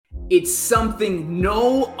It's something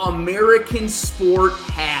no American sport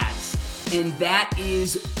has, and that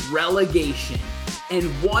is relegation. And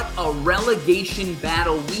what a relegation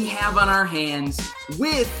battle we have on our hands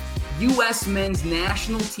with U.S. men's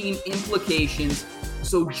national team implications.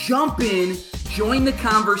 So jump in, join the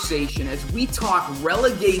conversation as we talk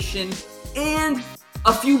relegation and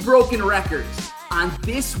a few broken records on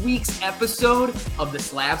this week's episode of the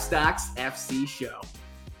Slabstox FC show.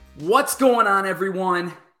 What's going on,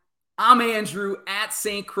 everyone? I'm Andrew at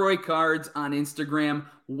St. Croix Cards on Instagram.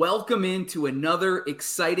 Welcome into another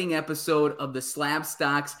exciting episode of the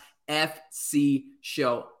Slabstox FC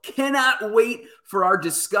show. Cannot wait for our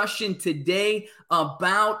discussion today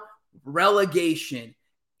about relegation.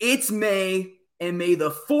 It's May, and may the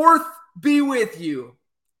 4th be with you.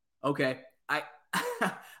 Okay,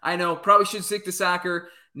 I know, probably should stick to soccer,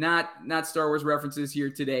 not Star Wars references here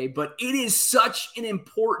today, but it is such an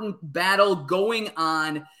important battle going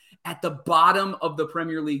on at the bottom of the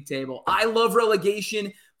Premier League table. I love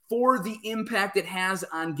relegation for the impact it has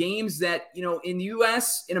on games that, in the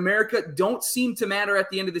U.S., in America, don't seem to matter at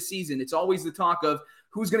the end of the season. It's always the talk of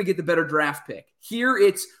who's going to get the better draft pick. Here,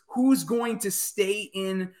 it's who's going to stay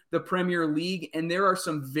in the Premier League, and there are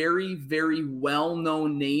some very, very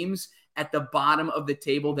well-known names at the bottom of the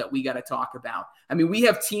table that we got to talk about. I mean, we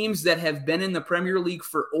have teams that have been in the Premier League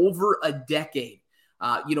for over a decade.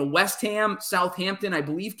 West Ham, Southampton, I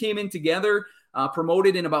believe, came in together,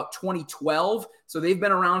 promoted in about 2012. So they've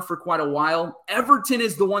been around for quite a while. Everton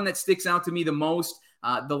is the one that sticks out to me the most.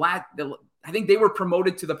 I think they were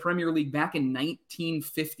promoted to the Premier League back in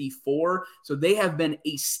 1954. So they have been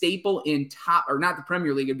a staple in not the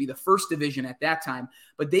Premier League, it'd be the first division at that time.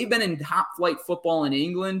 But they've been in top flight football in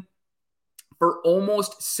England for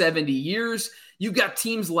almost 70 years. You've got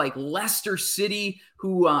teams like Leicester City,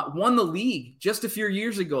 who won the league just a few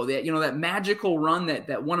years ago. That magical run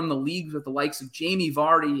that won them the league with the likes of Jamie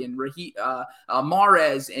Vardy and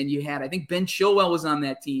Mahrez, and you had, I think, Ben Chilwell was on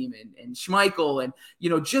that team, and Schmeichel, and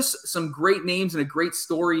just some great names and a great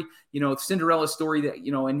story. Cinderella story that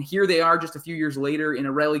and here they are just a few years later in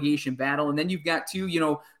a relegation battle, and then you've got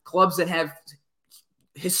two clubs that have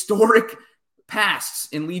historic pasts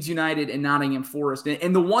in Leeds United and Nottingham Forest.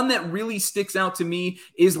 And the one that really sticks out to me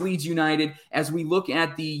is Leeds United as we look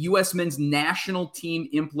at the U.S. men's national team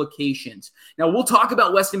implications. Now, we'll talk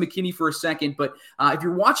about Weston McKennie for a second, but if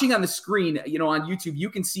you're watching on the screen, on YouTube, you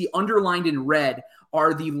can see underlined in red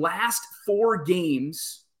are the last 4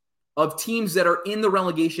 games of teams that are in the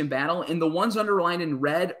relegation battle, and the ones underlined in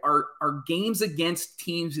red are games against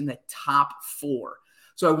teams in the top 4.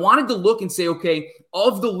 So I wanted to look and say, okay,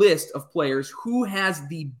 of the list of players, who has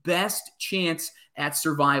the best chance at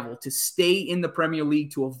survival to stay in the Premier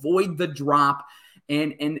League, to avoid the drop?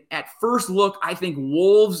 And at first look, I think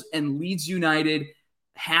Wolves and Leeds United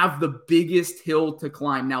have the biggest hill to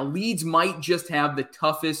climb. Now, Leeds might just have the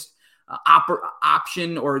toughest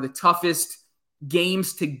option or the toughest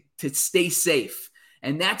games to stay safe.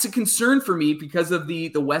 And that's a concern for me because of the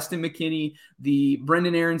Weston McKennie, the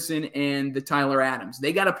Brendan Aronson, and the Tyler Adams.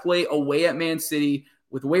 They got to play away at Man City.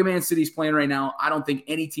 With the way Man City's playing right now, I don't think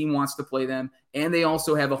any team wants to play them. And they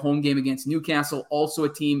also have a home game against Newcastle, also a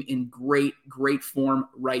team in great, great form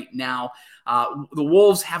right now. The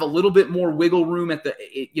Wolves have a little bit more wiggle room in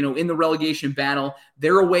the relegation battle.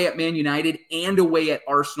 They're away at Man United and away at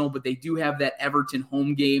Arsenal, but they do have that Everton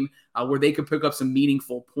home game where they could pick up some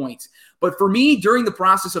meaningful points. But for me, during the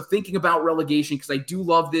process of thinking about relegation, because I do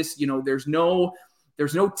love this, there's no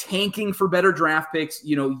tanking for better draft picks.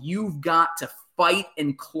 You've got to fight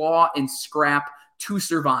and claw and scrap to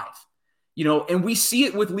survive. And we see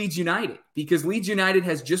it with Leeds United because Leeds United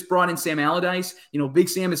has just brought in Sam Allardyce. Big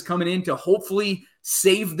Sam is coming in to hopefully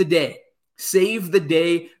save the day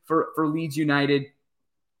for Leeds United.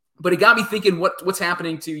 But it got me thinking what's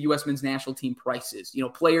happening to U.S. men's national team prices.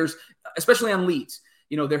 Players, especially on Leeds.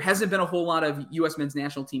 There hasn't been a whole lot of U.S. men's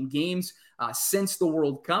national team games since the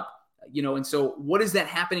World Cup. And so what is that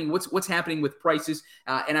happening? What's happening with prices?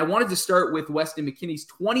 And I wanted to start with Weston McKennie's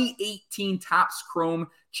 2018 Topps Chrome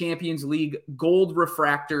Champions League Gold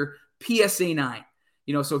Refractor PSA 9.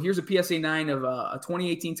 So here's a PSA 9 of a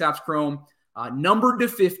 2018 Topps Chrome, numbered to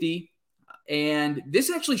 50. And this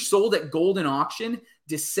actually sold at Golden Auction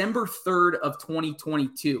December 3rd of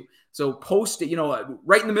 2022. So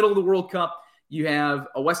right in the middle of the World Cup, you have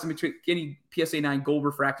a Weston McKennie PSA 9 Gold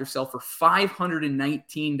Refractor sell for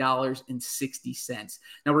 $519.60.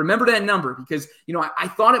 Now, remember that number because, I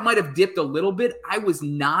thought it might have dipped a little bit. I was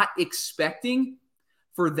not expecting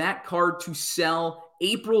for that card to sell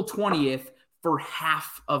April 20th for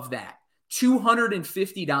half of that.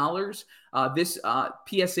 $250. This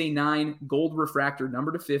PSA 9 gold refractor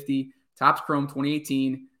number to 50, Topps Chrome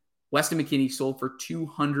 2018. Weston McKennie sold for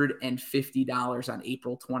 $250 on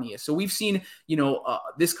April 20th. So we've seen,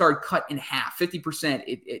 this card cut in half, 50%.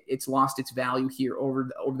 It's lost its value here over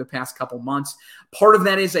the past couple months. Part of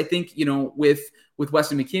that is, I think, with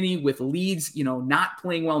Weston McKennie, with Leeds, not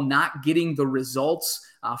playing well, not getting the results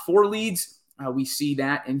for Leeds. We see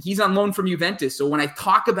that, and he's on loan from Juventus. So when I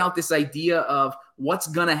talk about this idea of what's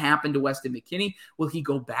going to happen to Weston McKennie, will he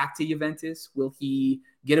go back to Juventus? Will he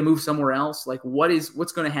get a move somewhere else? Like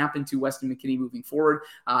what's going to happen to Weston McKennie moving forward?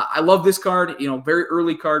 I love this card, very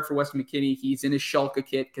early card for Weston McKennie. He's in his Schalke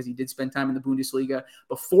kit because he did spend time in the Bundesliga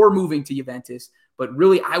before moving to Juventus. But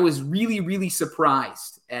really, I was really, really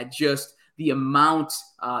surprised at just the amount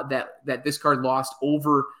that this card lost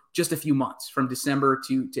over just a few months from December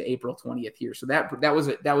to April 20th here. So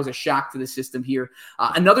that was a shock to the system here.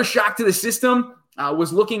 Another shock to the system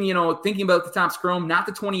was thinking about the Topps Chrome, not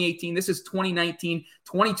the 2018. This is 2019,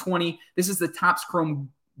 2020. This is the Topps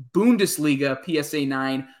Chrome Bundesliga PSA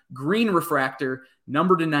 9 green refractor,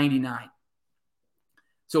 number to 99.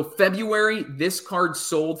 So February, this card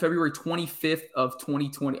sold February 25th of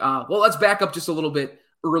 2020. Well, let's back up just a little bit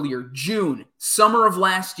earlier. June, summer of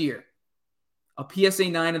last year. A PSA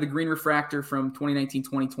 9 of the green refractor from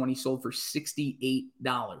 2019-2020 sold for $68.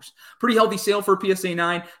 Pretty healthy sale for a PSA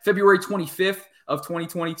 9. February 25th of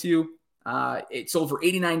 2022, it sold for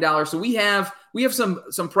 $89. So we have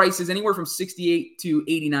some prices anywhere from $68 to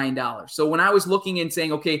 $89. So when I was looking and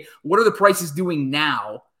saying, okay, what are the prices doing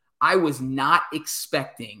now? I was not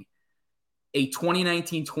expecting a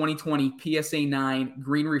 2019-2020 PSA 9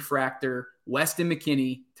 green refractor Weston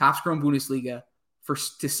McKennie Topps Chrome Bundesliga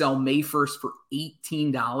to sell May 1st for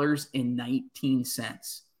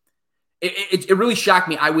 $18.19. It really shocked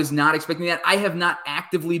me. I was not expecting that. I have not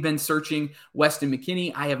actively been searching Weston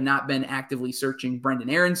McKennie. I have not been actively searching Brenden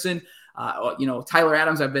Aaronson. Tyler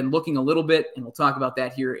Adams, I've been looking a little bit, and we'll talk about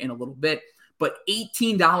that here in a little bit. But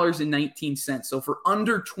 $18.19. So for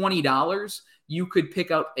under $20, you could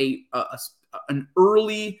pick up an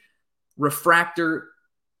early refractor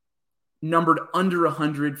numbered under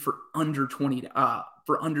 100 for under $20.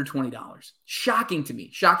 Shocking to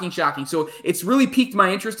me. Shocking. So it's really piqued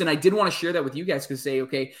my interest, and I did want to share that with you guys to say,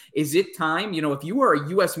 okay, is it time? If you are a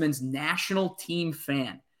U.S. men's national team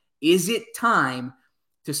fan, is it time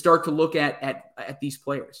to start to look at these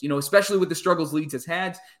players? Especially with the struggles Leeds has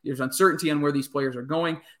had, there's uncertainty on where these players are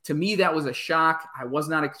going. To me, that was a shock. I was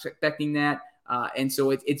not expecting that. And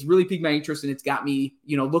so it's really piqued my interest, and it's got me,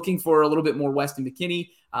 looking for a little bit more Weston McKennie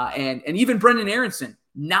and even Brenden Aaronson.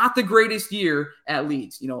 Not the greatest year at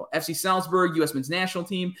Leeds. FC Salzburg, U.S. men's national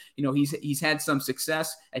team. He's had some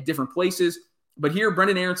success at different places. But here,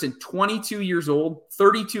 Brenden Aaronson, 22 years old,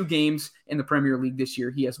 32 games in the Premier League this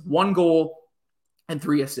year. He has 1 goal and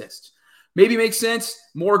 3 assists. Maybe makes sense.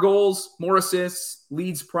 More goals, more assists.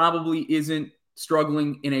 Leeds probably isn't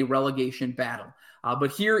struggling in a relegation battle.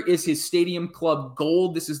 But here is his Stadium Club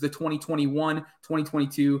Gold. This is the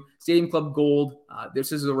 2021-2022 Stadium Club Gold.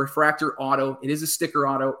 This is a refractor auto. It is a sticker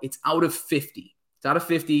auto. It's out of 50.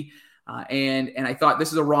 And I thought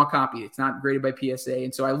this is a raw copy. It's not graded by PSA.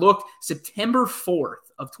 And so I looked September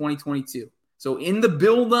 4th of 2022. So in the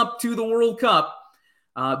build-up to the World Cup,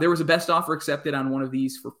 there was a best offer accepted on one of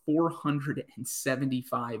these for $475.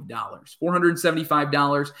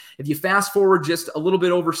 $475. If you fast forward just a little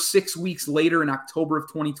bit over 6 weeks later in October of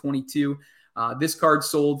 2022, this card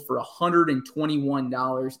sold for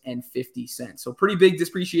 $121.50. So pretty big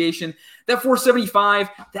depreciation. That $475,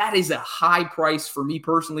 that is a high price for me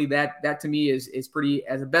personally. That to me is pretty,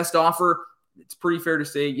 as a best offer, it's pretty fair to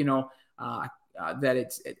say, that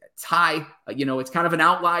it's high. It's kind of an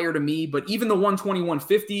outlier to me, but even the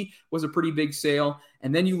 $121.50 was a pretty big sale.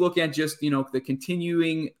 And then you look at just, the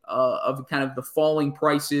continuing of kind of the falling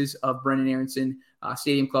prices of Brenden Aaronson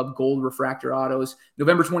Stadium Club Gold Refractor Autos.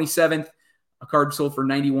 November 27th, a card sold for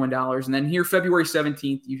 $91. And then here, February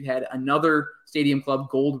 17th, you had another Stadium Club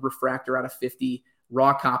Gold Refractor out of 50.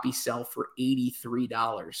 Raw copy sell for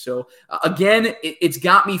 $83. So again, it's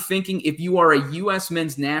got me thinking, if you are a U.S.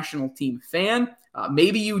 men's national team fan,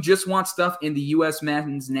 maybe you just want stuff in the U.S.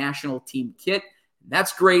 men's national team kit.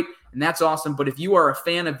 That's great, and that's awesome. But if you are a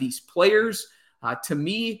fan of these players, to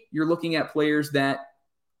me, you're looking at players that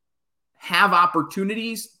have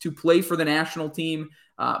opportunities to play for the national team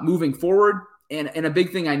moving forward. And a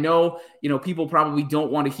big thing I know, people probably don't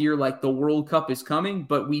want to hear like the World Cup is coming,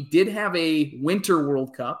 but we did have a Winter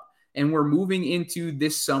World Cup, and we're moving into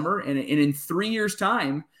this summer. And in 3 years'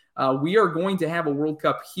 time, we are going to have a World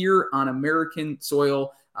Cup here on American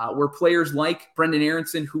soil. where players like Brenden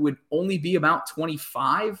Aaronson, who would only be about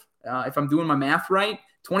 25, if I'm doing my math right,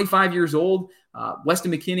 25 years old,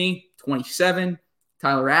 Weston McKennie, 27,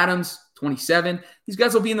 Tyler Adams, 27. These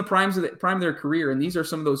guys will be in the prime of their career, and these are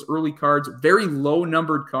some of those early cards, very low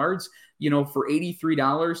numbered cards, for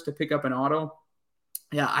 $83 to pick up an auto.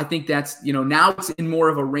 Yeah, I think that's, now it's in more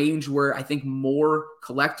of a range where I think more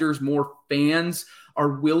collectors, more fans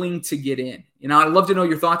are willing to get in. I'd love to know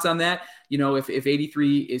your thoughts on that. If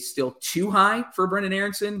 83 is still too high for Brenden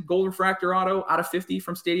Aaronson, gold refractor auto out of 50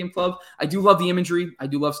 from Stadium Club. I do love the imagery. I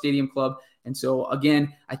do love Stadium Club. And so,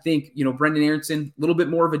 again, I think, Brenden Aaronson, a little bit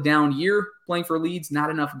more of a down year playing for Leeds, not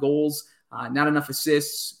enough goals, not enough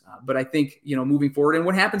assists. But I think, moving forward, and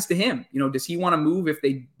what happens to him? Does he want to move if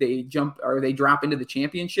they jump or they drop into the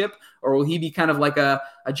championship? Or will he be kind of like a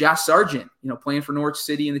Josh Sargent, playing for Norwich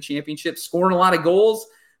City in the championship, scoring a lot of goals,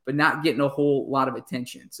 but not getting a whole lot of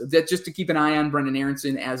attention? So that just to keep an eye on Brenden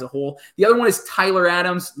Aaronson as a whole. The other one is Tyler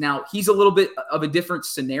Adams. Now, he's a little bit of a different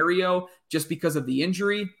scenario just because of the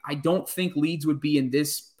injury. I don't think Leeds would be in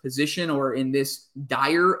this position or in this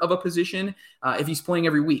dire of a position if he's playing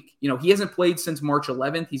every week. He hasn't played since March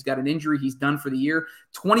 11th. He's got an injury. He's done for the year.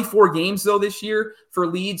 24 games, though, this year for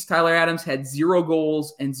Leeds. Tyler Adams had 0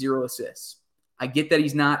 goals and 0 assists. I get that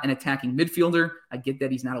he's not an attacking midfielder. I get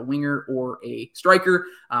that he's not a winger or a striker.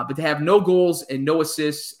 But to have no goals and no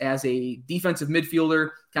assists as a defensive midfielder,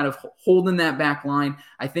 kind of holding that back line,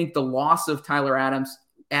 I think the loss of Tyler Adams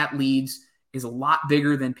at Leeds is a lot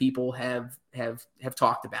bigger than people have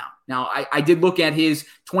talked about. Now, I did look at his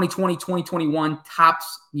 2020-2021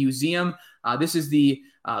 Topps Museum. This is the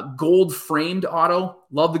gold framed auto.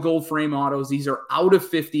 Love the gold frame autos. These are out of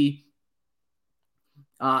 50.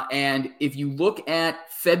 And if you look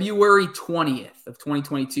at February 20th of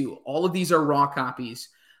 2022, all of these are raw copies.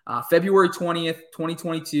 February 20th,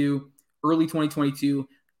 2022, early 2022,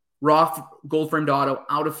 raw gold framed auto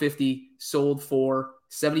out of 50 sold for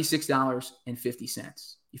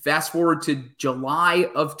 $76.50. You fast forward to July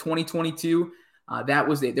of 2022, there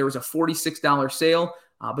was a $46 sale,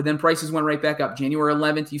 but then prices went right back up. January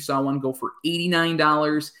 11th, you saw one go for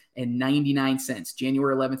 $89.99,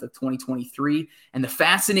 January 11th of 2023. And the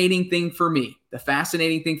fascinating thing for me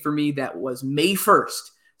that was May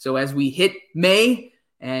 1st. So as we hit May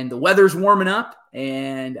and the weather's warming up,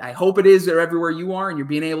 and I hope it is everywhere you are, and you're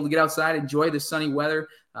being able to get outside, enjoy the sunny weather.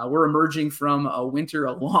 We're emerging from a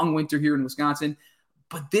long winter here in Wisconsin.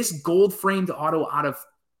 But this gold framed auto out of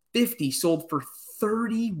 50 sold for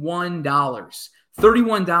 $31.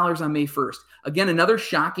 $31 on May 1st. Again, another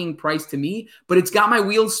shocking price to me, but it's got my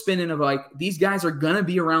wheels spinning of like, these guys are going to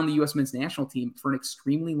be around the U.S. men's national team for an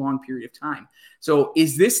extremely long period of time. So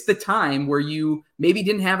is this the time where you maybe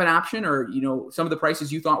didn't have an option, or, some of the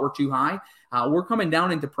prices you thought were too high? We're coming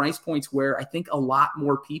down into price points where I think a lot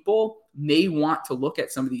more people may want to look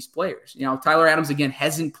at some of these players. Tyler Adams, again,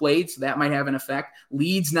 hasn't played, so that might have an effect.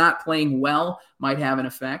 Leeds not playing well might have an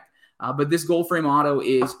effect. But this gold frame auto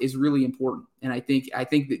is really important. And I think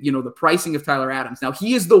that, the pricing of Tyler Adams. Now,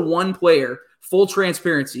 he is the one player, full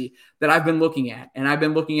transparency, that I've been looking at. And I've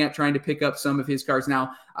been looking at trying to pick up some of his cards.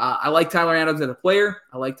 Now, I like Tyler Adams as a player.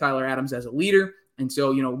 I like Tyler Adams as a leader. And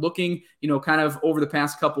so, looking, kind of over the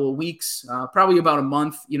past couple of weeks, probably about a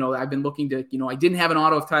month, I've been looking to, I didn't have an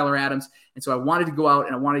auto of Tyler Adams. And so I wanted to go out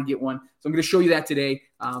and I wanted to get one. So I'm going to show you that today.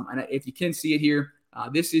 And if you can see it here,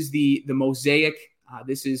 this is the Mosaic.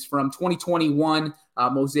 This is from 2021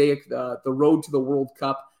 Mosaic, the Road to the World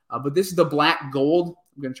Cup. But this is the black gold.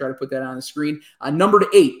 I'm going to try to put that on the screen. Numbered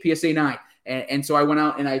 8, PSA 9. And so I went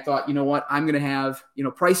out and I thought, you know what, I'm going to have,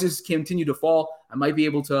 prices continue to fall. I might be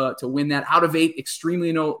able to win that. Out of 8,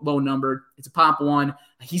 extremely low numbered. It's a pop 1.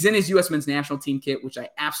 He's in his U.S. men's national team kit, which I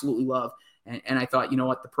absolutely love. And I thought, you know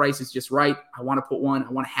what, the price is just right. I want to put one. I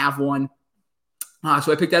want to have one.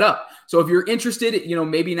 So I picked that up. So if you're interested,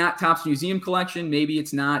 maybe not Topps Museum collection, maybe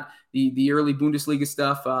it's not the early Bundesliga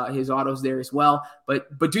stuff. His auto's there as well.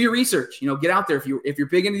 But do your research. Get out there. If you're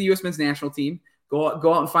big into the U.S. men's national team, go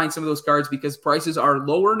out and find some of those cards because prices are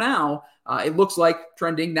lower now. It looks like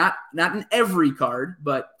trending, not in every card,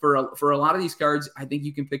 but for a lot of these cards, I think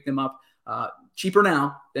you can pick them up cheaper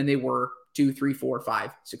now than they were 2, 3, 4,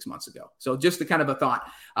 5, 6 months ago. So just the kind of a thought.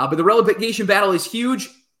 But the relegation battle is huge.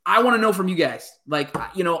 I want to know from you guys.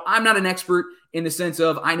 I'm not an expert in the sense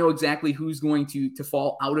of I know exactly who's going to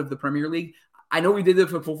fall out of the Premier League. I know we did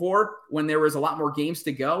this before when there was a lot more games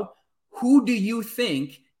to go. Who do you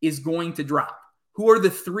think is going to drop? Who are the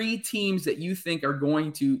 3 teams that you think are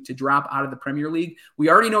going to drop out of the Premier League? We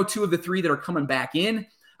already know 2 of the 3 that are coming back in.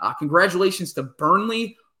 Congratulations to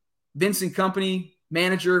Burnley, Vincent Kompany,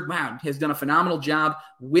 manager, wow, has done a phenomenal job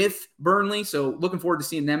with Burnley. So looking forward to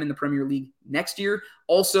seeing them in the Premier League next year.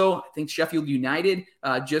 Also, I think Sheffield United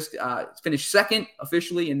just finished second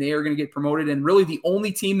officially, and they are going to get promoted. And really the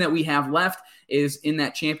only team that we have left is in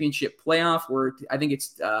that championship playoff, where I think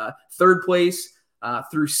it's third place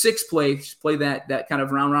through sixth place, play that kind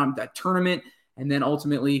of round that tournament. And then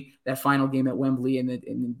ultimately that final game at Wembley in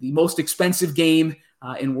the most expensive game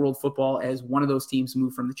in world football, as one of those teams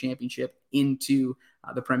move from the championship into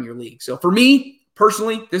the Premier League. So for me,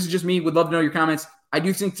 personally, this is just me. Would love to know your comments. I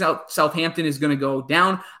do think Southampton is going to go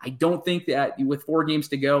down. I don't think that with 4 games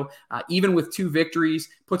to go, even with 2 victories,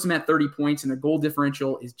 puts them at 30 points, and their goal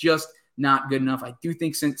differential is just not good enough. I do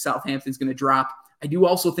think Southampton's going to drop. I do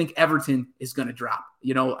also think Everton is going to drop,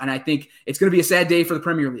 and I think it's going to be a sad day for the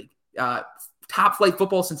Premier League. Top flight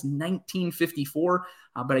football since 1954,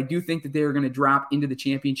 but I do think that they're going to drop into the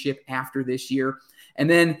championship after this year. And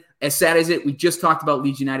then, as sad as we just talked about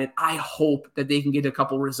Leeds United, I hope that they can get a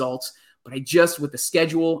couple results, but with the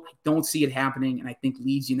schedule, I don't see it happening, and I think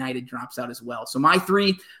Leeds United drops out as well. So my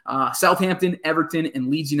 3, Southampton, Everton, and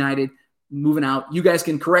Leeds United, moving out. You guys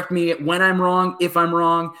can correct me when I'm wrong, if I'm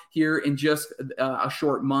wrong, here in just a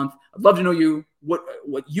short month. I'd love to know what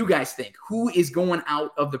you guys think. Who is going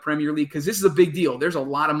out of the Premier League? Because this is a big deal. There's a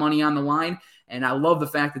lot of money on the line, and I love the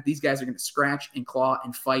fact that these guys are going to scratch and claw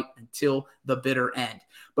and fight until the bitter end.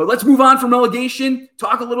 But let's move on from relegation,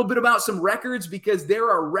 talk a little bit about some records, because there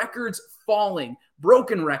are records falling,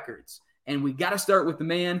 broken records, and we got to start with the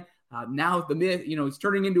man. Now the myth, he's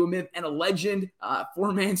turning into a myth and a legend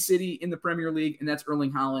for Man City in the Premier League, and that's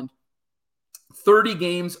Erling Haaland. 30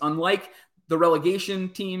 games, unlike the relegation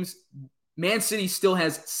teams, Man City still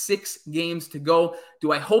has 6 games to go.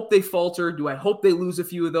 Do I hope they falter? Do I hope they lose a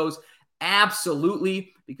few of those?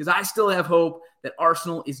 Absolutely, because I still have hope that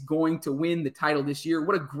Arsenal is going to win the title this year.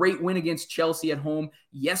 What a great win against Chelsea at home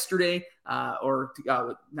yesterday,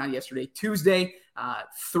 Tuesday,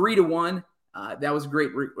 3-1. That was a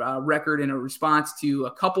great record and a response to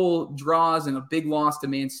a couple draws and a big loss to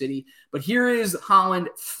Man City. But here is Haaland,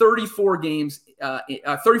 34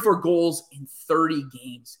 goals in 30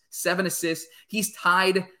 games, 7 assists. He's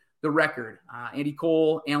tied the record. Andy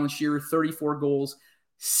Cole, Alan Shearer, 34 goals,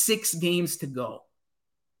 6 games to go.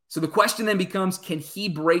 So the question then becomes, can he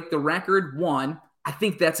break the record? One, I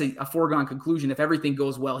think that's a foregone conclusion. If everything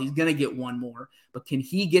goes well, he's going to get one more. But can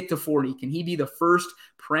he get to 40? Can he be the first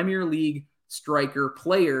Premier League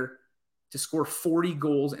player to score 40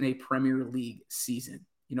 goals in a Premier League season?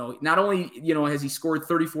 Not only, has he scored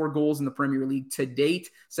 34 goals in the Premier League to date,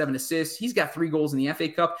 7 assists, he's got 3 goals in the FA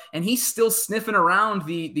Cup, and he's still sniffing around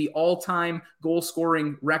the all-time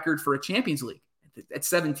goal-scoring record for a Champions League at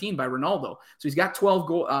 17 by Ronaldo. So he's got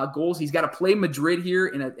 12 goals. He's got to play Madrid here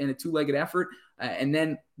in a 2-legged effort, and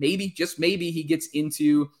then just maybe he gets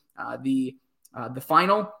into the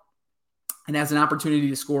final and has an opportunity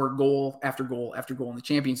to score goal after goal after goal in the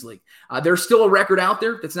Champions League. There's still a record out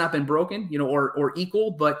there that's not been broken, or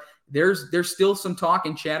equal, but there's still some talk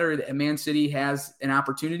and chatter that Man City has an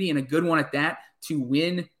opportunity, and a good one at that, to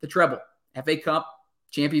win the treble: FA Cup,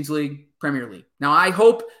 Champions League, Premier League. Now, I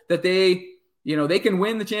hope that they can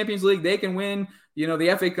win the Champions League, they can win,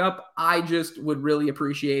 the FA Cup. I just would really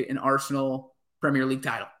appreciate an Arsenal Premier League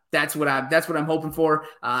title. That's what I'm hoping for.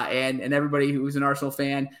 And everybody who's an Arsenal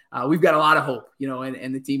fan, we've got a lot of hope,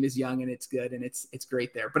 and the team is young and it's good and it's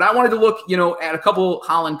great there. But I wanted to look, at a couple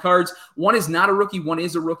Haaland cards. One is not a rookie. One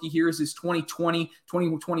is a rookie. Here is his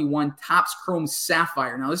 2020-2021 Topps Chrome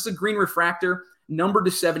Sapphire. Now, this is a green refractor, numbered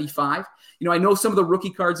to 75. I know some of the rookie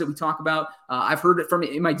cards that we talk about. I've heard it from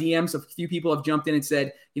in my DMs. A few people have jumped in and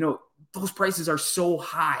said, those prices are so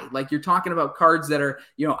high. Like, you're talking about cards that are,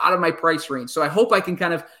 out of my price range. So I hope I can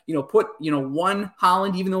kind of, put, one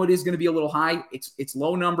Haaland, even though it is going to be a little high. It's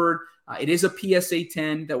low numbered. It is a PSA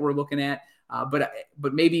 10 that we're looking at, but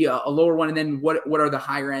maybe a lower one. And then what are the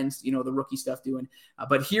higher ends, the rookie stuff doing?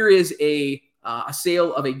 But here is a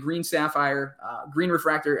sale of a green sapphire, green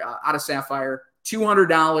refractor out of sapphire,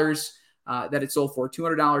 $200 that it sold for,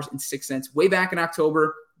 $200.06, way back in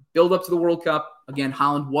October. Build up to the World Cup. Again,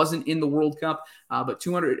 Haaland wasn't in the World Cup, but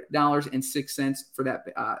 $200.06 for that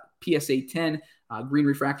PSA 10 green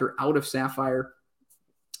refractor out of sapphire.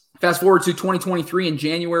 Fast forward to 2023 in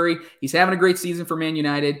January. He's having a great season for Man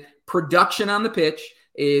United. Production on the pitch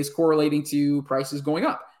is correlating to prices going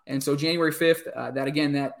up. And so January 5th,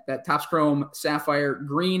 that Topps Chrome Sapphire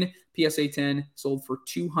Green PSA 10 sold for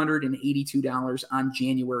 $282 on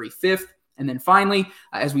January 5th. And then finally,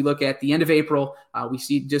 as we look at the end of April, we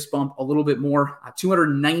see just bump a little bit more,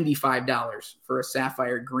 $295 for a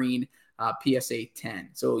Sapphire Green PSA 10.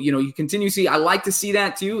 So, you continue to see, I like to see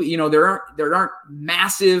that too. There aren't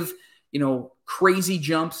massive, crazy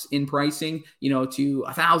jumps in pricing, to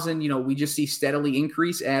 1,000. We just see steadily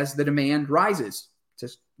increase as the demand rises. It's a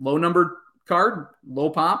low numbered card, low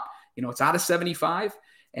pop, it's out of 75.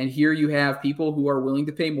 And here you have people who are willing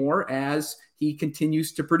to pay more as he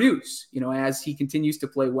continues to produce, as he continues to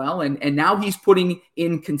play well. And now he's putting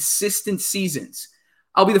in consistent seasons.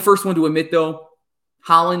 I'll be the first one to admit, though,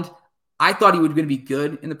 Haaland, I thought he was going to be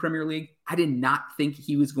good in the Premier League. I did not think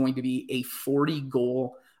he was going to be a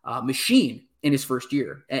 40-goal machine in his first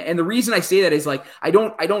year. And the reason I say that is, like, I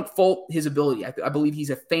don't fault his ability. I believe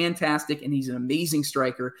he's a fantastic and he's an amazing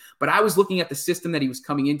striker. But I was looking at the system that he was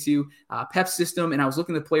coming into, Pep's system, and I was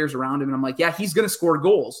looking at the players around him, and I'm like, yeah, he's going to score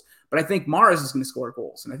goals. But I think Mahrez is going to score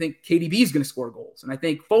goals, and I think KDB is going to score goals, and I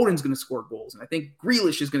think Foden's going to score goals, and I think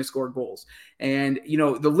Grealish is going to score goals. And,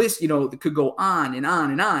 the list, could go on and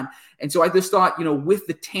on and on. And so I just thought, with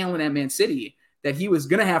the talent at Man City, that he was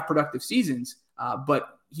going to have productive seasons,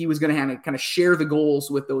 but he was going to kind of share the goals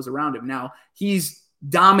with those around him. Now, he's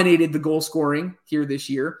dominated the goal scoring here this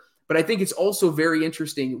year, but I think it's also very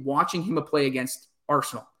interesting watching him play against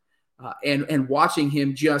Arsenal and watching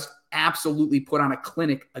him just absolutely put on a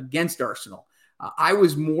clinic against Arsenal. I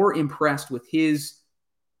was more impressed with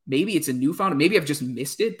maybe it's a newfound, maybe I've just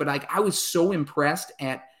missed it, but I was so impressed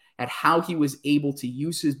at how he was able to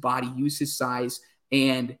use his body, use his size,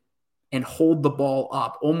 and hold the ball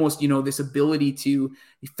up. Almost, this ability to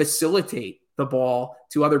facilitate the ball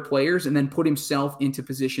to other players and then put himself into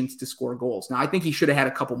positions to score goals. Now, I think he should have had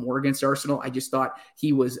a couple more against Arsenal. I just thought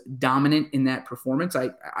he was dominant in that performance.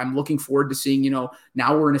 I'm looking forward to seeing,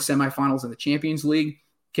 now we're in the semifinals in the Champions League.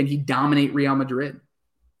 Can he dominate Real Madrid?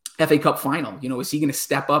 FA Cup final, is he going to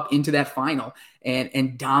step up into that final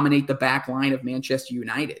and dominate the back line of Manchester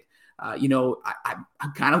United? I'm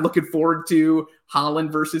kind of looking forward to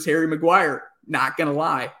Haaland versus Harry Maguire. Not going to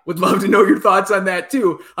lie. Would love to know your thoughts on that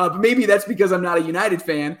too. But maybe that's because I'm not a United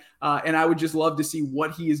fan. And I would just love to see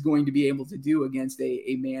what he is going to be able to do against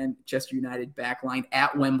a Manchester United backline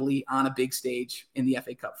at Wembley on a big stage in the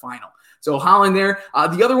FA Cup final. So Haaland there.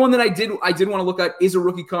 The other one that I did want to look at is a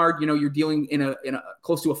rookie card. You're dealing in a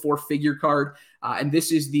close to a 4-figure card. And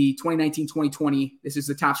this is the 2019-2020. This is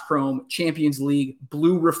the Topps Chrome Champions League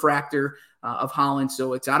blue refractor of Haaland.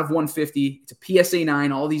 So it's out of 150. It's a PSA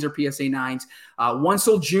 9. All these are PSA 9s. One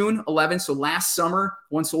sold June 11th. So last summer,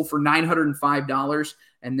 one sold for $905.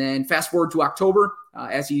 And then fast forward to October,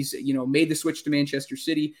 as he's, made the switch to Manchester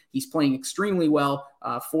City. He's playing extremely well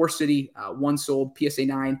for City. One sold PSA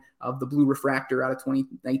 9 of the blue refractor out of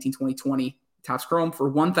 2019-2020 Topps Chrome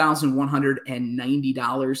for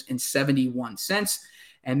 $1,190.71.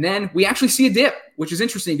 And then we actually see a dip, which is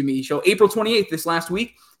interesting to me. So April 28th, this last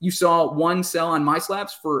week, you saw one sell on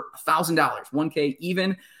MySlabs for $1,000, $1K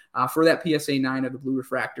even for that PSA 9 of the blue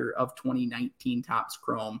refractor of 2019 Topps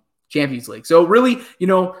Chrome Champions League. So really, you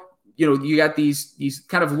got these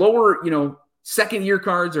kind of lower, second year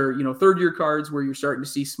cards or, third year cards where you're starting to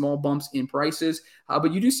see small bumps in prices,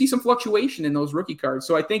 but you do see some fluctuation in those rookie cards.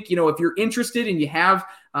 So I think, if you're interested and you have,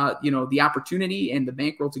 the opportunity and the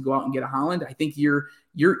bankroll to go out and get a Haaland, I think you're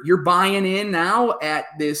buying in now at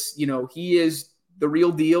this, he is the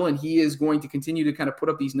real deal and he is going to continue to kind of put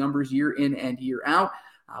up these numbers year in and year out.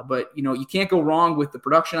 But you can't go wrong with the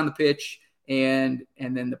production on the pitch. And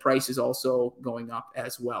then the price is also going up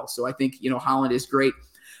as well. So I think, Haaland is great.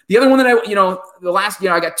 The other one that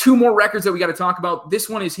I got two more records that we got to talk about. This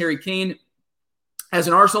one is Harry Kane. As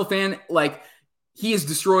an Arsenal fan, he has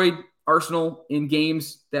destroyed Arsenal in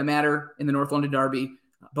games that matter in the North London Derby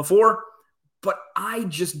before, but I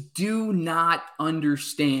just do not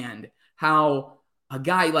understand how a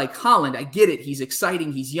guy like Haaland, I get it. He's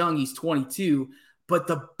exciting. He's young. He's 22. But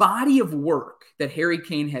the body of work that Harry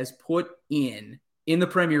Kane has put in the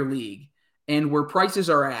Premier League and where prices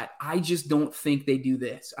are at, I just don't think they do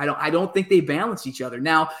this. I don't think they balance each other.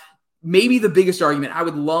 Now, maybe the biggest argument, I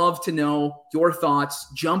would love to know your thoughts.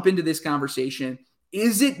 Jump into this conversation.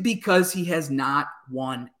 Is it because he has not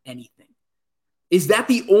won anything? Is that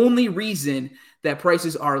the only reason that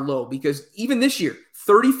prices are low? Because even this year,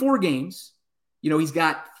 34 games, he's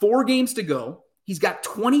got 4 games to go. He's got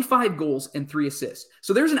 25 goals and 3 assists.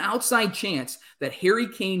 So there's an outside chance that Harry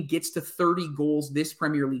Kane gets to 30 goals this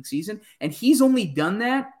Premier League season. And he's only done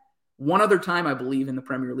that one other time, I believe, in the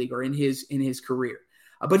Premier League or in his career.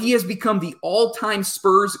 But he has become the all-time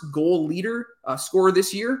Spurs goal leader scorer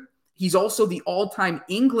this year. He's also the all-time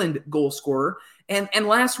England goal scorer. And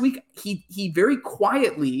last week, he very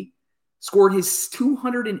quietly scored his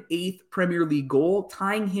 208th Premier League goal,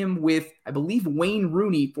 tying him with, I believe, Wayne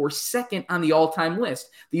Rooney for second on the all-time list.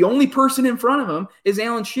 The only person in front of him is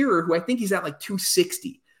Alan Shearer, who I think he's at like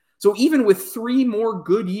 260. So even with 3 more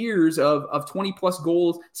good years of 20-plus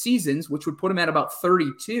goal seasons, which would put him at about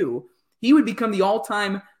 32, he would become the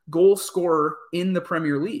all-time goal scorer in the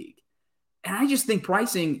Premier League. And I just think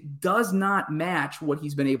pricing does not match what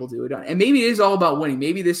he's been able to do. And maybe it is all about winning.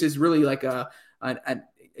 Maybe this is really like a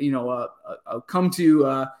come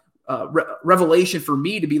to revelation for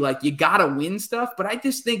me to be like, you got to win stuff. But I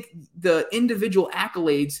just think the individual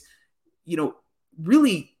accolades,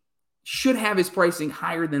 really should have his pricing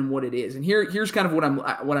higher than what it is. And here's kind of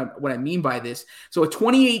what I mean by this. So a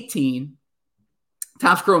 2018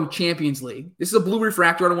 Topps Chrome Champions League. This is a blue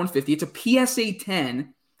refractor out of 150. It's a PSA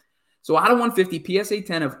 10. So out of 150, PSA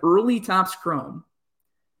 10 of early Topps Chrome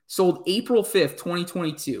sold April 5th,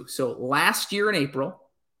 2022. So last year in April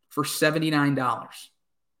for $79.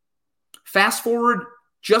 Fast forward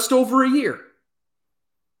just over a year.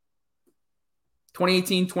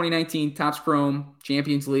 2018, 2019, Topps Chrome,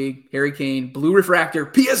 Champions League, Harry Kane, blue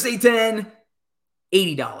refractor, PSA 10,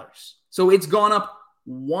 $80. So it's gone up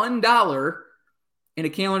 $1 in a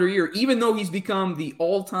calendar year, even though he's become the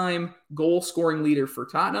all-time goal scoring leader for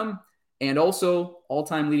Tottenham and also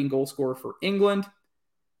all-time leading goal scorer for England.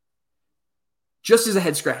 Just as a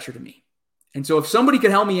head scratcher to me. And so if somebody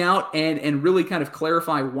could help me out and really kind of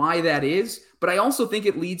clarify why that is, but I also think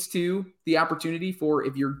it leads to the opportunity for,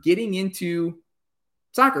 if you're getting into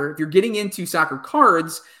soccer, if you're getting into soccer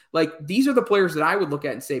cards, like these are the players that I would look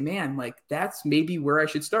at and say, man, like that's maybe where I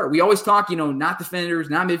should start. We always talk, not defenders,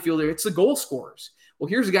 not midfielder, it's the goal scorers. Well,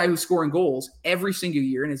 here's a guy who's scoring goals every single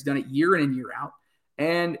year and has done it year in and year out.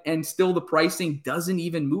 And still the pricing doesn't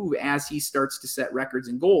even move as he starts to set records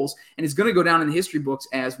in goals and is going to go down in the history books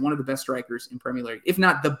as one of the best strikers in Premier League, if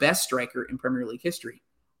not the best striker in Premier League history.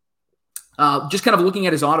 Just kind of looking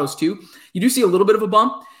at his autos too, you do see a little bit of a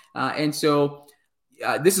bump. And so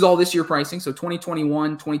this is all this year pricing. So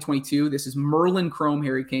 2021, 2022, this is Merlin Chrome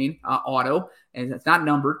Harry Kane auto, and it's not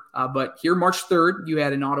numbered. But here, March 3rd, you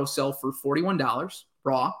had an auto sell for $41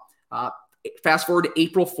 raw. Fast forward to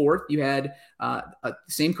April 4th, you had the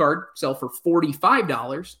same card sell for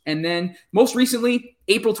 $45. And then most recently,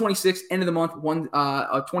 April 26th, end of the month,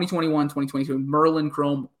 2021, 2022, Merlin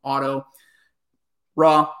Chrome auto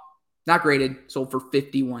raw, not graded, sold for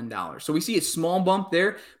 $51. So we see a small bump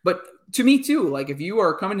there. But to me too, like if you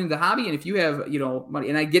are coming into the hobby and if you have, money,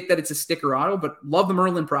 and I get that it's a sticker auto, but love the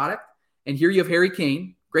Merlin product. And here you have Harry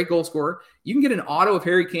Kane, great goal scorer. You can get an auto of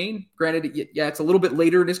Harry Kane. Granted, yeah, it's a little bit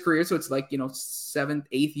later in his career, so it's like, 7th,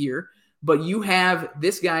 8th year. But you have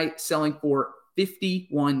this guy selling for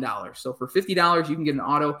 $51. So for $50, you can get an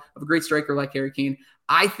auto of a great striker like Harry Kane.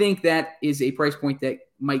 I think that is a price point that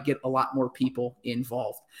might get a lot more people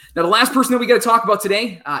involved. Now, the last person that we got to talk about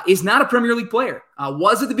today is not a Premier League player.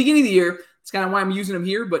 Was at the beginning of the year. That's kind of why I'm using him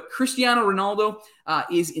here. But Cristiano Ronaldo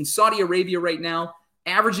is in Saudi Arabia right now,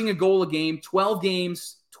 averaging a goal a game, 12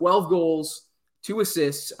 games, 12 goals, 2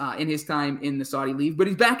 assists in his time in the Saudi League. But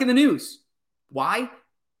he's back in the news. Why?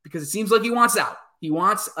 Because it seems like he wants out. He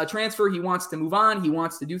wants a transfer. He wants to move on. He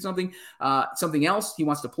wants to do something else. He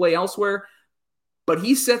wants to play elsewhere. But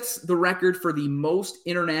he sets the record for the most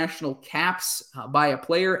international caps by a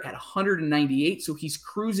player at 198. So he's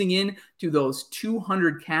cruising in to those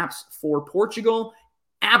 200 caps for Portugal.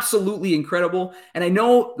 Absolutely incredible. And I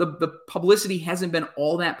know the publicity hasn't been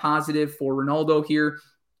all that positive for Ronaldo here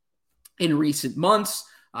in recent months.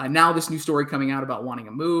 Now this new story coming out about wanting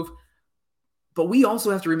a move. But we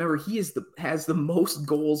also have to remember he has the most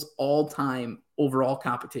goals all time overall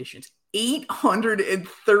competitions.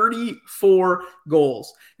 834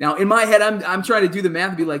 goals. Now, in my head, I'm trying to do the math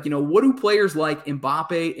and be like, what do players like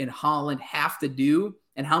Mbappe and Haaland have to do,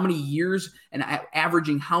 and how many years and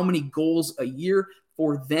averaging how many goals a year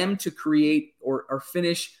for them to create or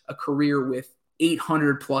finish a career with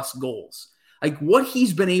 800 plus goals? Like what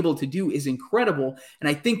he's been able to do is incredible. And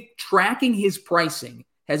I think tracking his pricing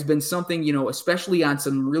has been something, especially on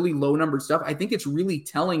some really low numbered stuff. I think it's really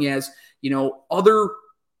telling as, other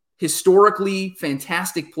historically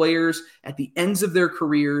fantastic players at the ends of their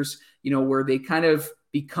careers, where they kind of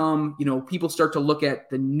become, people start to look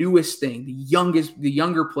at the newest thing, the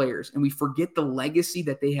younger players, and we forget the legacy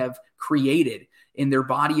that they have created in their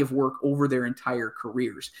body of work over their entire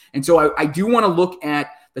careers. And so I do want to look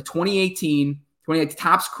at the 2018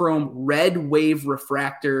 Topps Chrome Red Wave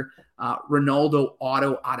Refractor Ronaldo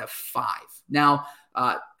auto out of 5. Now,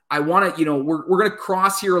 I want to, we're going to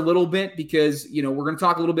cross here a little bit because, we're going to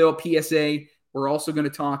talk a little bit about PSA We're also going to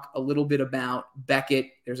talk a little bit about Beckett.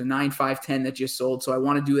 There's a 9.510 that just sold, so I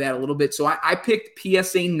want to do that a little bit. So I picked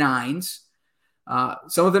PSA 9s.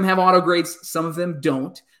 Some of them have auto grades, some of them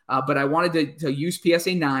don't. But I wanted to use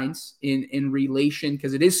PSA 9s in relation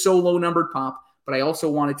because it is so low numbered pop. But I also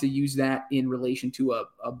wanted to use that in relation to a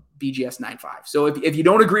BGS 9.5. So if you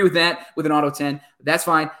don't agree with that with an auto 10, that's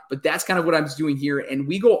fine. But that's kind of what I was doing here. And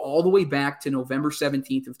we go all the way back to November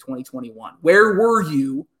 17th of 2021. Where were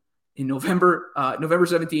you in November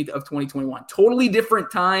 17th of 2021? Totally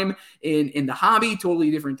different time in the hobby, totally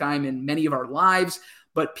different time in many of our lives.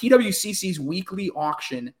 But PWCC's weekly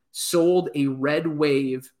auction sold a Red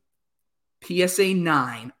Wave PSA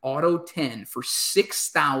 9 Auto 10 for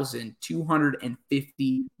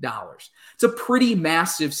 $6,250. It's a pretty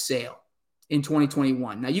massive sale in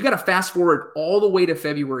 2021. Now, you got to fast forward all the way to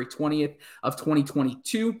February 20th of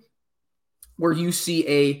 2022, where you see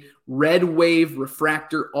a Red Wave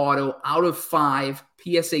Refractor Auto out of 5,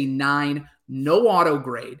 PSA 9, no auto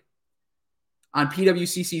grade, on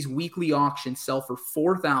PWCC's weekly auction sell for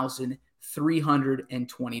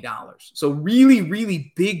 $4,320. So really,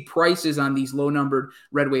 really big prices on these low-numbered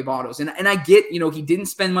Red Wave autos. And I get, he didn't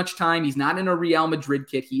spend much time. He's not in a Real Madrid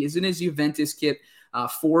kit. He is in his Juventus kit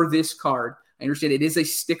for this card. I understand it is a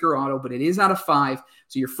sticker auto, but it is out of 5.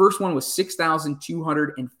 So your first one was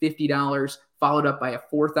 $6,250, followed up by a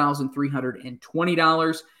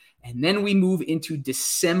 $4,320. And then we move into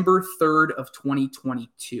December 3rd of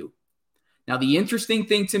 2022. Now, the interesting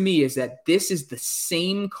thing to me is that this is the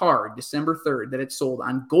same card, December 3rd, that it sold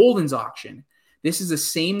on Golden's auction. This is the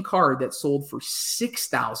same card that sold for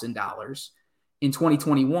 $6,000 in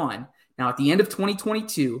 2021. Now, at the end of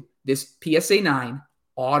 2022, this PSA 9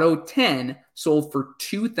 Auto 10 sold for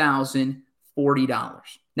 $2,040.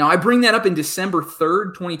 Now, I bring that up in December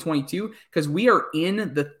 3rd, 2022, because we are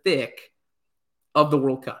in the thick of the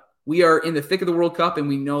World Cup. We are in the thick of the World Cup, and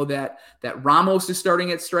we know that Ramos is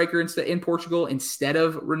starting at striker in Portugal instead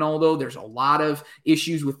of Ronaldo. There's a lot of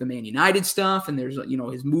issues with the Man United stuff, and there's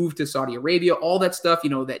his move to Saudi Arabia, all that stuff.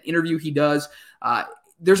 That interview he does.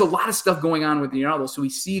 There's a lot of stuff going on with Ronaldo, so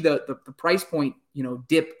we see the price point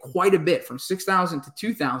dip quite a bit from $6,000 to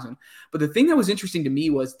 $2,000. But the thing that was interesting to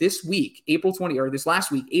me was this week, April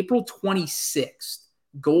 26th,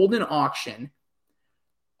 Golden Auction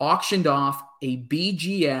auctioned off a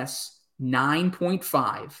BGS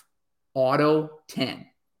 9.5 Auto 10.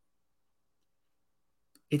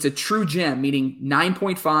 It's a true gem, meaning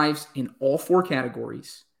 9.5s in all 4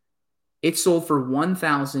 categories. It sold for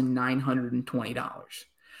 $1,920.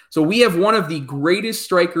 So we have one of the greatest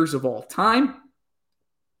strikers of all time,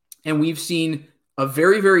 and we've seen a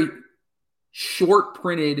very, very short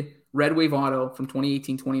printed Red Wave Auto from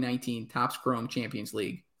 2018-2019 Topps Chrome Champions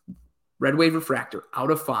League. Red Wave Refractor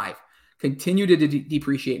out of 5, continue to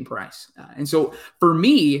depreciate in price. And so for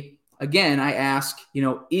me, again, I ask,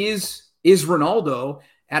 is Ronaldo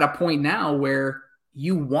at a point now where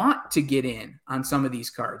you want to get in on some of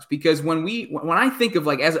these cards? Because when I think of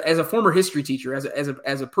as a former history teacher, as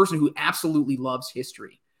a person who absolutely loves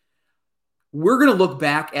history, we're going to look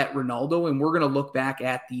back at Ronaldo, and we're going to look back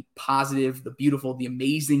at the positive, the beautiful, the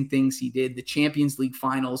amazing things he did, the Champions League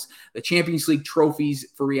finals, the Champions League trophies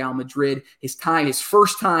for Real Madrid, his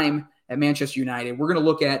first time at Manchester United. We're going to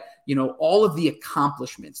look at, all of the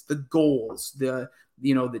accomplishments, the goals, the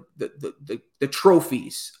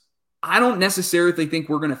trophies. I don't necessarily think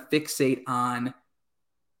we're going to fixate on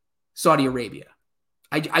Saudi Arabia.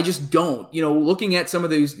 I just don't. Looking at some of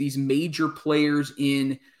these major players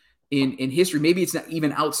in history, maybe it's not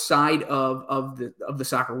even outside of the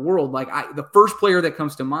soccer world. The first player that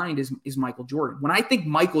comes to mind is Michael Jordan. When I think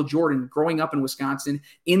Michael Jordan, growing up in Wisconsin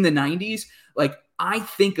in the 90s, I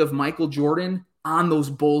think of Michael Jordan on those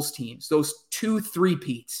Bulls teams, those 2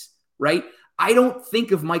 3-peats, right? I don't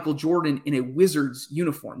think of Michael Jordan in a Wizards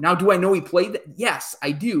uniform. Now, do I know he played that? Yes,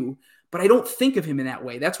 I do. But I don't think of him in that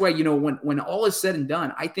way. That's why, when all is said and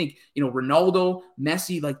done, I think, Ronaldo,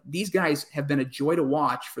 Messi, these guys have been a joy to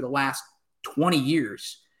watch for the last 20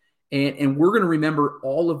 years. And we're going to remember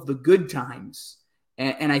all of the good times.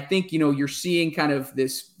 And I think, you're seeing kind of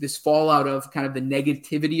this fallout of kind of the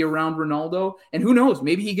negativity around Ronaldo. And who knows,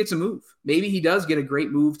 maybe he gets a move. Maybe he does get a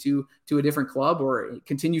great move to a different club, or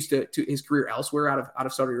continues to his career elsewhere out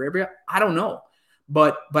of Saudi Arabia. I don't know.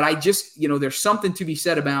 But I just, there's something to be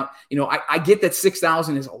said about, I get that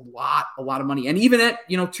 6,000 is a lot of money. And even at,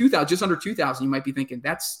 2,000, just under 2,000, you might be thinking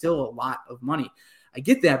that's still a lot of money. I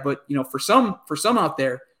get that. But, for some out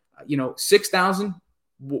there, 6,000,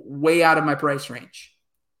 way out of my price range.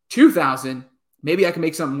 2,000, maybe I can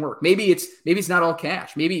make something work. Maybe it's not all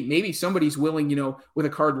cash. Maybe somebody's willing, with a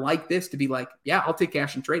card like this to be like, yeah, I'll take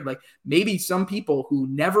cash and trade. Like maybe some people who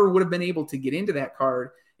never would have been able to get into that card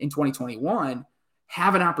in 2021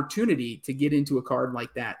 have an opportunity to get into a card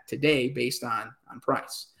like that today based on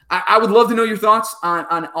price. I would love to know your thoughts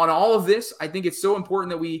on all of this. I think it's so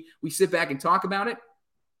important that we sit back and talk about it.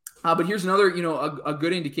 But here's another, a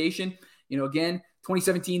good indication. Again,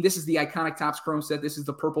 2017, this is the iconic Topps Chrome set. This is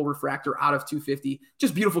the purple refractor out of 250.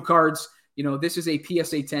 Just beautiful cards. This is a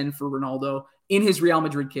PSA 10 for Ronaldo in his Real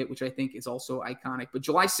Madrid kit, which I think is also iconic. But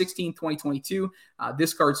July 16, 2022,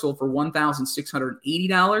 this card sold for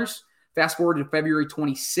 $1,680. Fast forward to February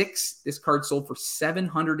 26th, this card sold for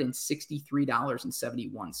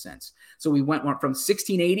 $763.71. So we went from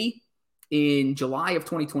 $1,680 in July of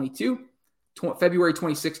 2022. February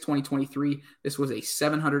 26, 2023, this was a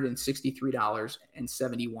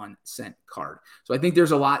 $763.71 card. So I think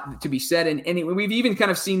there's a lot to be said. And we've even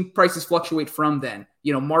kind of seen prices fluctuate from then.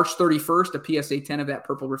 March 31st, a PSA 10 of that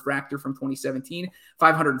purple refractor from 2017,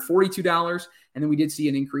 $542. And then we did see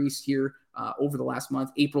an increase here over the last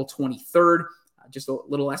month, April 23rd. Just a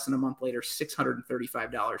little less than a month later,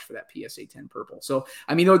 $635 for that PSA 10 purple. So,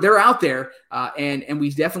 they're out there, and we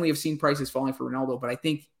definitely have seen prices falling for Ronaldo. But I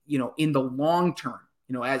think, in the long term,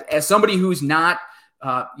 as somebody who's not,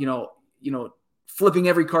 flipping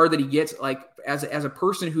every card that he gets, like as a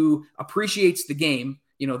person who appreciates the game,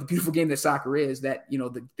 the beautiful game that soccer is, that,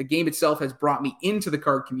 the game itself has brought me into the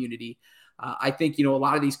card community. I think, a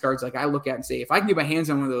lot of these cards, like I look at and say, if I can get my hands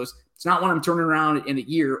on one of those, it's not one I'm turning around in a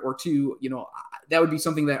year or two, that would be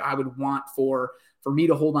something that I would want for me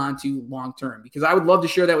to hold on to long term, because I would love to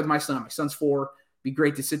share that with my son. My son's 4. It'd be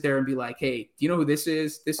great to sit there and be like, hey, do you know who this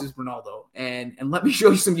is? This is Ronaldo. And let me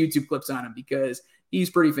show you some YouTube clips on him, because he's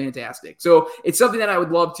pretty fantastic. So it's something that I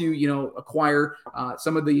would love to, acquire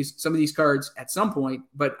some of these cards at some point.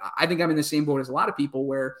 But I think I'm in the same boat as a lot of people,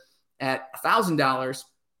 where at $1,000,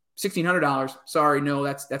 $1,600, sorry, no,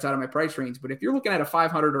 that's out of my price range. But if you're looking at a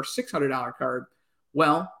 $500 or $600 card,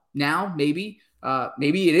 well, now maybe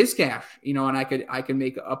it is cash, and I could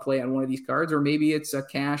make a play on one of these cards, or maybe it's a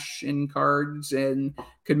cash in cards and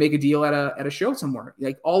could make a deal at a show somewhere.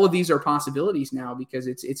 Like all of these are possibilities now, because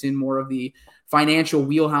it's in more of the financial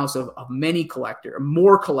wheelhouse of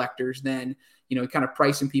more collectors than, kind of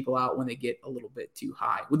pricing people out when they get a little bit too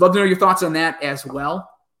high. Would love to know your thoughts on that as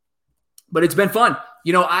well. But it's been fun.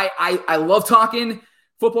 I love talking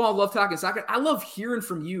football. I love talking soccer. I love hearing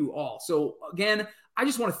from you all. So again, I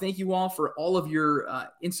just want to thank you all for all of your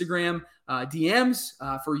Instagram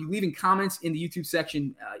DMs, for you leaving comments in the YouTube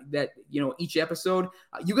section that, each episode.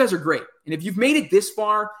 You guys are great. And if you've made it this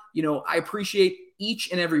far, I appreciate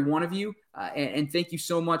each and every one of you. And thank you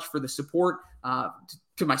so much for the support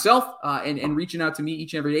to myself and reaching out to me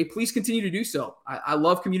each and every day. Please continue to do so. I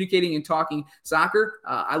love communicating and talking soccer.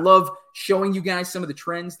 I love showing you guys some of the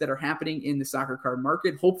trends that are happening in the soccer card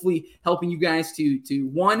market, hopefully helping you guys to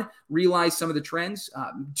one, realize some of the trends,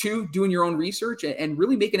 2, doing your own research and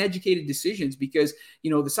really making educated decisions, because,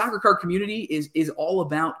 the soccer card community is all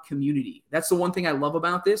about community. That's the one thing I love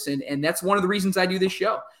about this. And that's one of the reasons I do this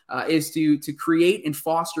show, is to create and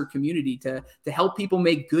foster community, to help people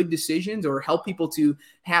make good decisions, or help people to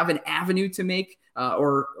have an avenue to make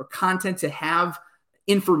or content to have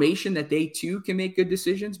information that they too can make good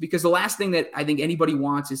decisions. Because the last thing that I think anybody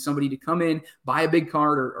wants is somebody to come in, buy a big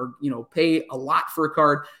card or pay a lot for a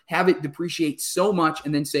card, have it depreciate so much,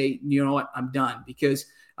 and then say, you know what, I'm done. Because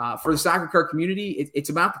for the soccer card community, it's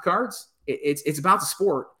about the cards. It's about the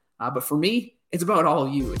sport. But for me, it's about all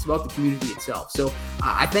of you. It's about the community itself. So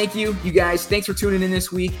I thank you guys. Thanks for tuning in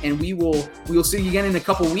this week, and we will see you again in a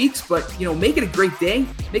couple weeks. But make it a great day,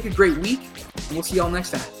 make it a great week, and we'll see y'all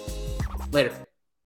next time. Later.